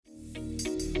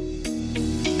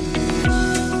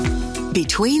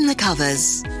Between the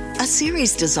Covers, a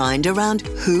series designed around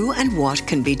who and what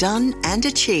can be done and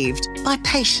achieved by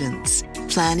patients,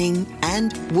 planning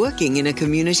and working in a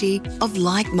community of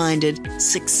like-minded,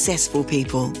 successful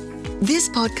people. This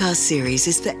podcast series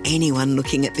is for anyone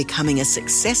looking at becoming a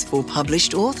successful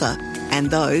published author and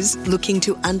those looking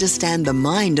to understand the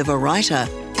mind of a writer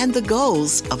and the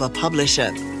goals of a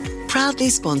publisher. Proudly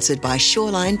sponsored by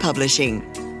Shoreline Publishing.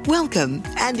 Welcome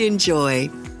and enjoy.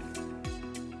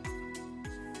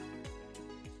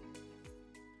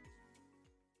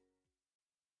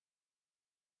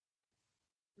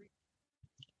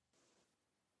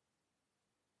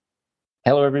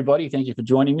 Hello, everybody. Thank you for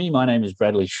joining me. My name is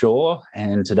Bradley Shaw,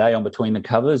 and today on Between the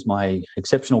Covers, my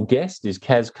exceptional guest is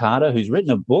Caz Carter, who's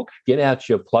written a book, Get Out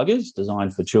Your Pluggers,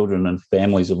 designed for children and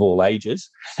families of all ages.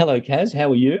 Hello, Caz.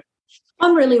 How are you?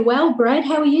 I'm really well, Brad.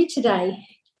 How are you today?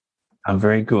 I'm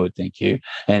very good, thank you.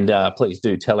 And please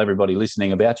do tell everybody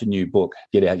listening about your new book,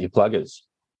 Get Out Your Pluggers.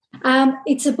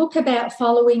 It's a book about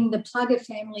following the Plugger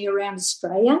family around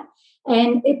Australia,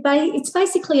 and it's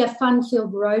basically a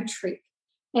fun-filled road trip.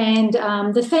 And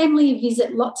the family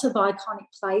visit lots of iconic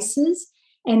places,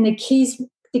 and the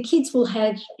kids will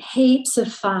have heaps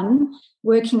of fun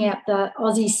working out the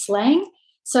Aussie slang.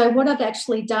 So what I've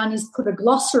actually done is put a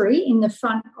glossary in the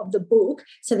front of the book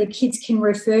so the kids can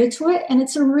refer to it, and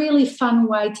it's a really fun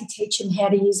way to teach them how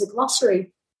to use a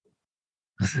glossary.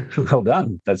 Well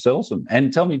done. That's awesome.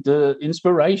 And tell me the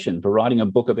inspiration for writing a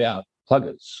book about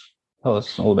pluggers. Tell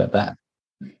us all about that.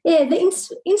 Yeah, the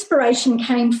inspiration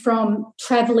came from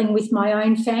travelling with my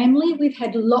own family. We've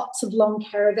had lots of long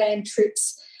caravan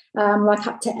trips, like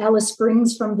up to Alice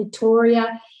Springs from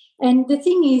Victoria. And the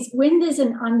thing is, when there's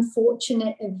an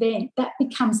unfortunate event, that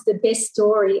becomes the best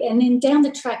story. And then down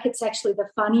the track, it's actually the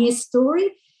funniest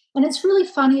story. And it's really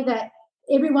funny that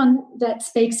everyone that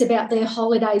speaks about their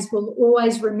holidays will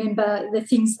always remember the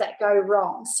things that go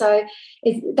wrong. So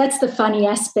that's the funny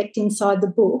aspect inside the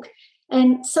book.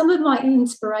 And some of my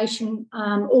inspiration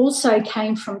also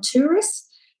came from tourists.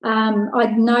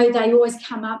 I know they always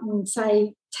come up and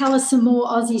say, tell us some more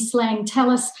Aussie slang, tell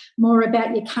us more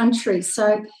about your country.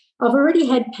 So I've already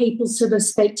had people sort of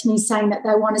speak to me saying that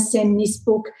they want to send this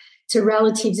book to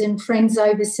relatives and friends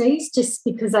overseas just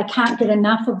because they can't get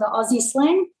enough of the Aussie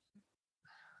slang.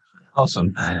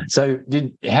 Awesome. So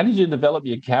how did you develop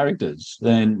your characters?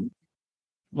 Then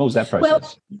what was that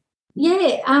process?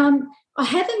 Well, I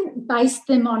haven't based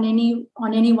them on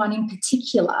anyone in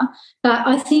particular, but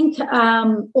I think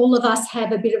all of us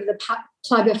have a bit of the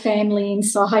plugger family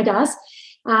inside us,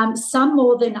 some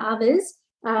more than others,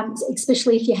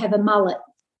 especially if you have a mullet.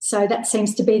 So that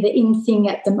seems to be the in thing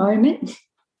at the moment.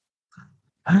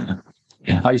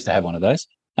 Yeah, I used to have one of those.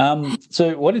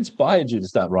 So what inspired you to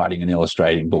start writing and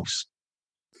illustrating books?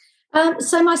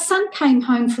 So my son came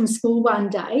home from school one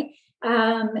day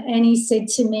and he said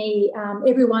to me,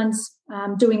 everyone's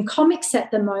doing comics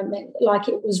at the moment, like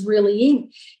it was really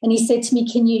in. And he said to me,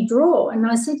 can you draw? And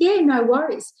I said, yeah, no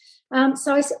worries.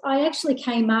 So I actually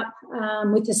came up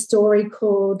with a story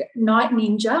called Night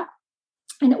Ninja,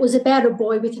 and it was about a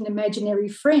boy with an imaginary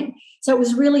friend. So it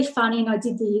was really funny, and I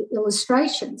did the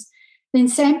illustrations. Then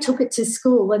Sam took it to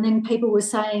school, and then people were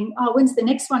saying, oh, when's the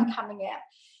next one coming out?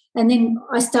 And then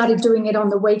I started doing it on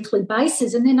the weekly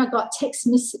basis, and then I got text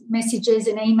messages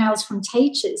and emails from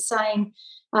teachers saying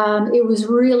it was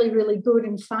really, really good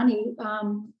and funny.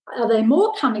 Are there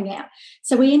more coming out?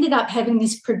 So we ended up having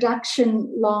this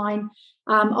production line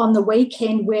on the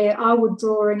weekend where I would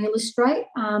draw and illustrate.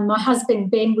 My husband,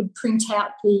 Ben, would print out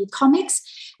the comics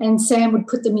and Sam would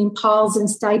put them in piles and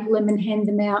staple them and hand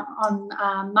them out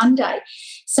on Monday.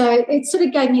 So it sort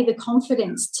of gave me the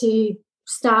confidence to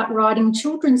start writing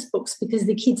children's books because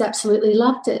the kids absolutely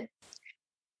loved it.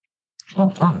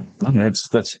 Oh, that's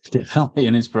definitely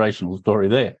an inspirational story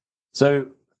there. So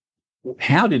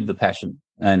how did the passion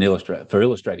for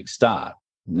illustrating start?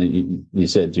 You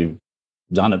said you've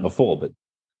done it before, but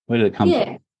where did it come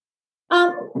from?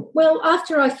 Well,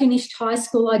 after I finished high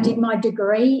school, I did my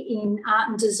degree in art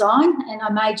and design and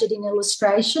I majored in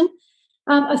illustration.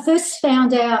 I first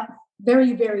found out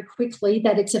very, very quickly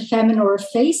that it's a famine or a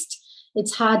feast.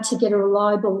 It's hard to get a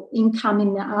reliable income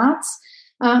in the arts.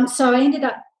 So I ended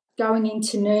up going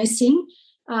into nursing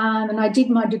and I did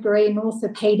my degree in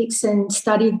orthopaedics and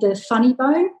studied the funny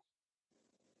bone.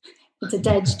 It's a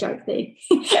dad's joke there.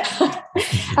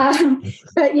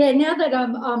 But, yeah, now that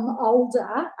I'm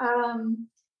older,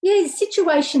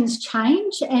 situations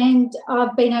change and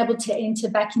I've been able to enter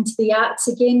back into the arts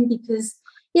again because,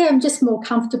 I'm just more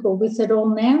comfortable with it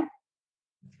all now.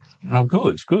 Oh,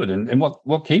 good. And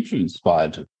what keeps you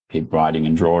inspired to keep writing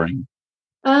and drawing?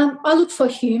 I look for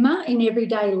humour in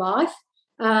everyday life.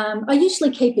 I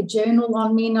usually keep a journal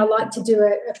on me, and I like to do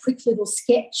a quick little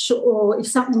sketch, or if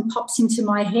something pops into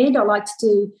my head, I like to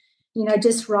do,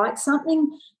 just write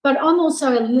something. But I'm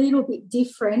also a little bit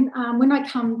different. When I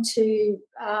come to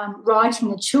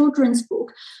writing a children's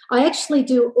book, I actually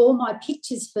do all my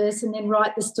pictures first and then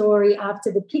write the story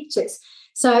after the pictures.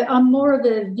 So I'm more of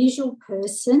a visual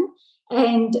person.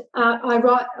 And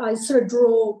I sort of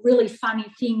draw really funny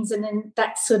things, and then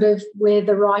that's sort of where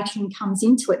the writing comes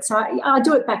into it. So I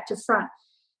do it back to front.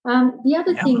 The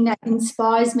other thing that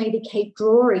inspires me to keep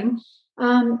drawing,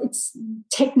 it's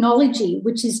technology,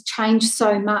 which has changed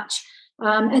so much.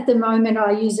 At the moment,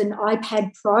 I use an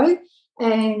iPad Pro,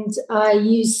 and I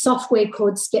use software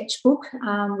called Sketchbook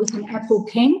with an Apple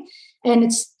pen, and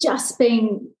it's just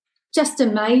been just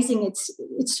amazing.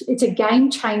 It's a game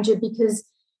changer, because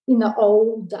in the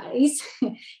old days,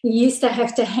 you used to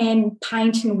have to hand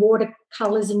paint in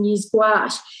watercolours and use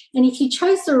gouache. And if you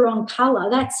chose the wrong colour,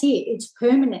 that's it. It's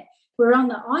permanent. Where on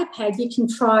the iPad, you can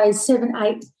try 7,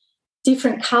 8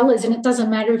 different colours, and it doesn't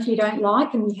matter if you don't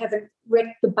like them, you haven't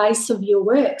wrecked the base of your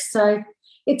work. So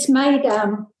it's made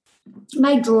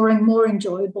drawing more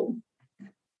enjoyable.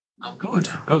 Oh, good.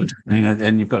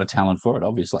 And you've got a talent for it,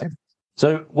 obviously.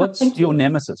 So what's your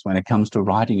nemesis when it comes to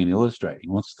writing and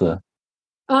illustrating? What's the...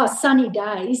 Oh, sunny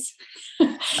days,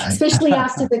 especially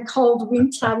after the cold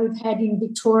winter we've had in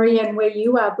Victoria and where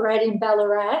you are, Brad, in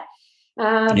Ballarat.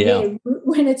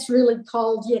 When it's really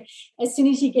cold, as soon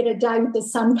as you get a day with the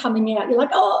sun coming out, you're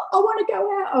like, oh, I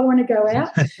want to go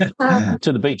out.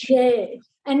 To the beach. Yeah.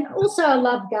 And also I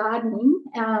love gardening,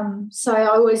 so I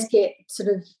always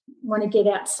want to get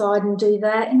outside and do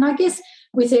that. And I guess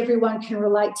with everyone can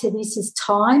relate to this is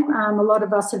time. A lot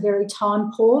of us are very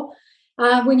time poor.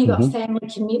 When you've got family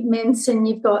commitments and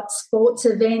you've got sports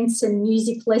events and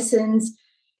music lessons,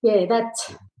 that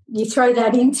you throw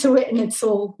that into it, and it's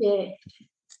all, a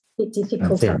bit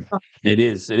difficult. It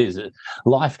is.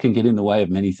 Life can get in the way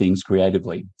of many things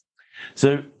creatively.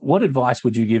 So what advice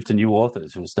would you give to new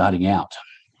authors who are starting out?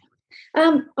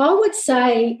 I would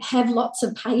say have lots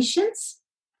of patience.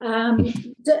 Don't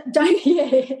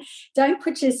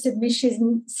put your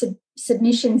submissions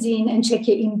in and check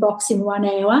your inbox in 1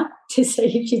 hour to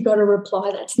see if you've got a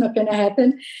reply. That's not going to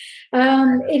happen.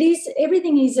 It is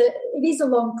a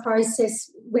long process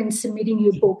when submitting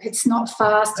your book. It's not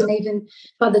fast, and even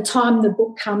by the time the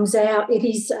book comes out, it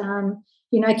is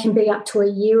can be up to a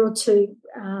year or two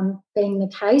being the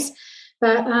case.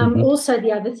 But also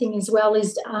the other thing as well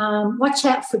is watch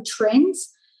out for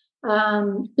trends.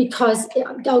 Because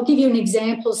I'll give you an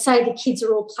example. Say the kids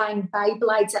are all playing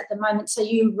Beyblades at the moment, so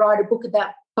you write a book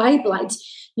about Beyblades.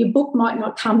 Your book might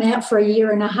not come out for a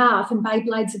year and a half, and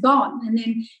Beyblades are gone, and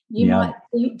then you might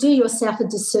do yourself a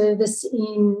disservice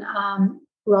in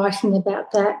writing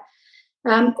about that.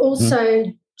 Also,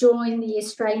 join the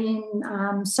Australian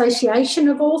Association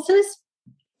of Authors.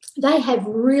 They have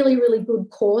really, really good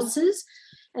courses,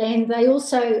 and they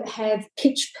also have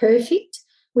Pitch Perfect,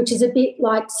 which is a bit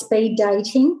like speed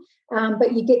dating,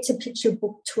 but you get to pitch your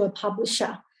book to a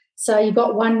publisher. So you've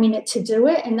got 1 minute to do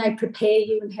it, and they prepare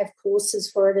you and have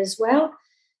courses for it as well.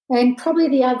 And probably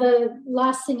the other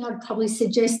last thing I'd probably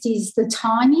suggest is the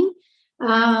timing.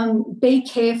 Be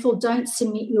careful, don't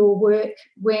submit your work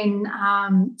when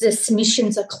the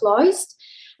submissions are closed.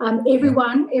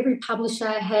 Every publisher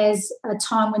has a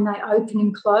time when they open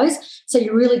and close, so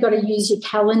you really got to use your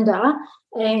calendar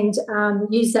and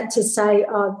use that to say,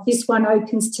 oh, this one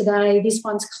opens today, this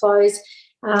one's closed,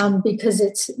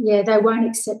 because they won't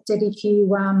accept it if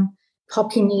you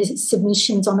pop in your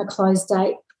submissions on a closed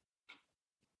date.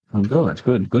 Oh,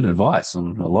 good advice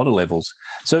on a lot of levels.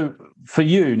 So for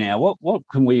you now, what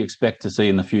can we expect to see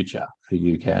in the future for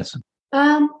you, Caz?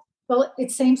 Well,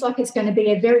 it seems like it's going to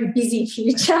be a very busy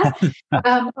future.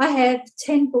 I have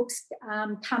 10 books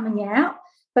coming out,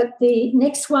 but the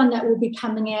next one that will be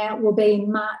coming out will be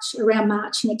in around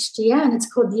March next year, and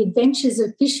it's called The Adventures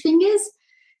of Fish Fingers.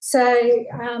 So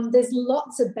there's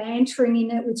lots of bantering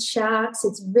in it with sharks.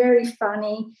 It's very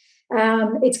funny.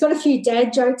 It's got a few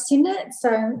dad jokes in it, so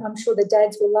I'm sure the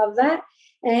dads will love that.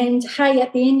 And, hey,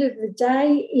 at the end of the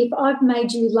day, if I've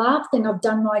made you laugh, then I've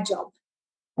done my job.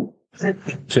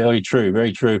 Very true,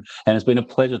 very true. And it's been a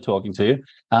pleasure talking to you.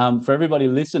 For everybody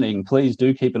listening, please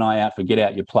do keep an eye out for Get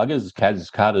Out Your Pluggers, Caz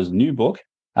Carter's new book.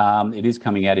 It is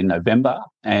coming out in November,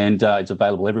 and it's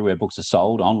available everywhere books are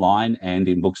sold, online and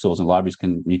in bookstores and libraries.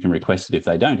 You can request it. If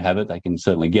they don't have it, they can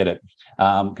certainly get it.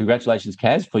 Congratulations,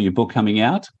 Caz, for your book coming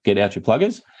out, Get Out Your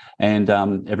Pluggers. And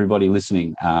everybody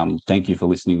listening, thank you for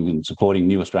listening and supporting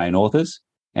new Australian authors.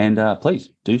 And please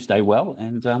do stay well,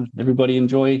 and everybody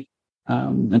enjoy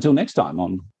until next time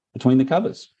on Between the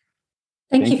Covers.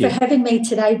 Thank you for having me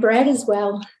today, Brad, as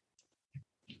well.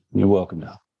 You're welcome,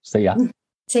 Dale. See ya.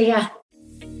 See ya.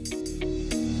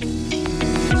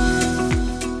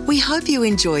 We hope you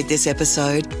enjoyed this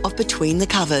episode of Between the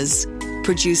Covers,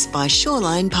 produced by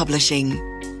Shoreline Publishing.